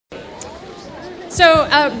So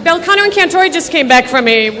Bel Canto and Kantorei just came back from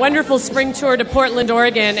a wonderful spring tour to Portland,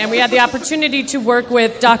 Oregon, and we had the opportunity to work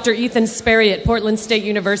with Dr. Ethan Sperry at Portland State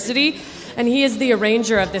University, and he is the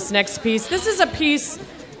arranger of this next piece. This is a piece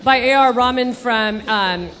by A.R. Rahman from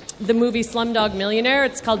the movie Slumdog Millionaire.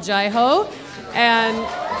 It's called Jai Ho, and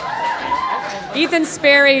Ethan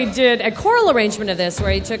Sperry did a choral arrangement of this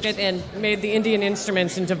where he took it and made the Indian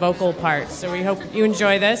instruments into vocal parts. So we hope you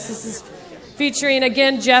enjoy this. This is featuring,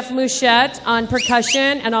 again, Jeff Mouchette on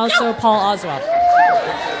percussion and also Paul Oswald.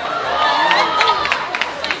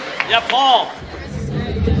 Yeah, Paul.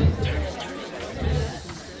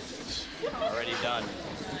 Already done.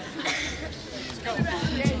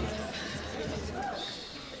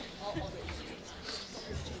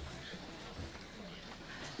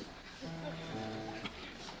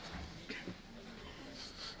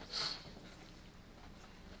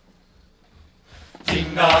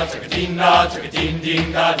 Ding-da, chaka-ding-da,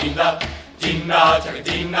 chaka-ding-ding-da-ding-da. Ding-da,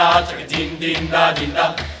 chaka-ding-da,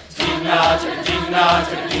 chaka-ding-ding-da-ding-da. Ding-da, chaka-ding-da,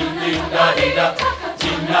 chaka-ding-ding-da-ding-da.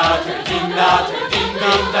 Ding-da, chaka-ding-da,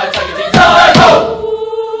 chaka-ding-ding-da, chaka-ding. Jai ho!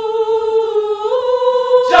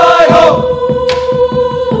 Jai ho!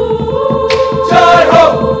 Jai ho!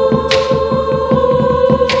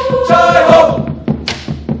 Jai ho!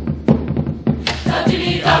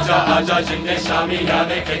 Aja aja jinde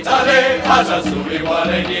shamiyane ke tale, aja suri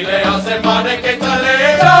wale nile aasmane ke tale.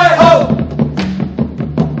 Jai ho,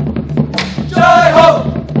 jai ho.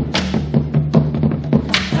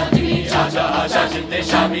 Aja aja jinde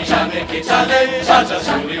shamiyane ke tale, aja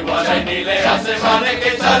suri wale nile aasmane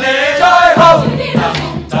ke tale. Jai ho,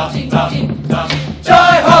 da da da da.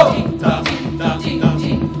 Jai ho, da da da.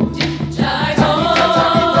 Jai ho,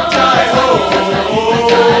 jai ho.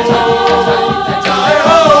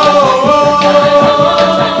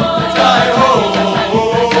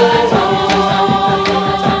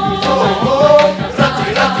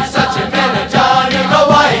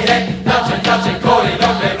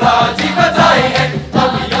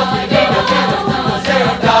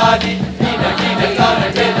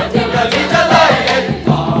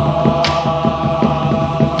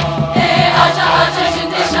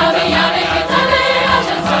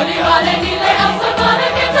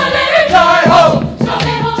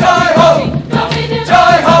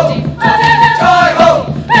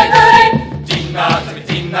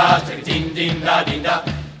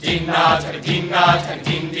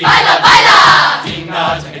 Baila, baila! Ding-da,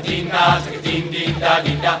 chaka-ding-da,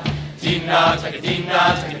 chaka-ding-ding-da-ding-da. Ding-da, chaka-ding-da,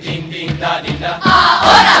 chaka-ding-ding-da-ding-da.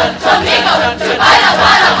 Ahora conmigo, baila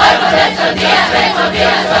para hoy por estos días de tu vida.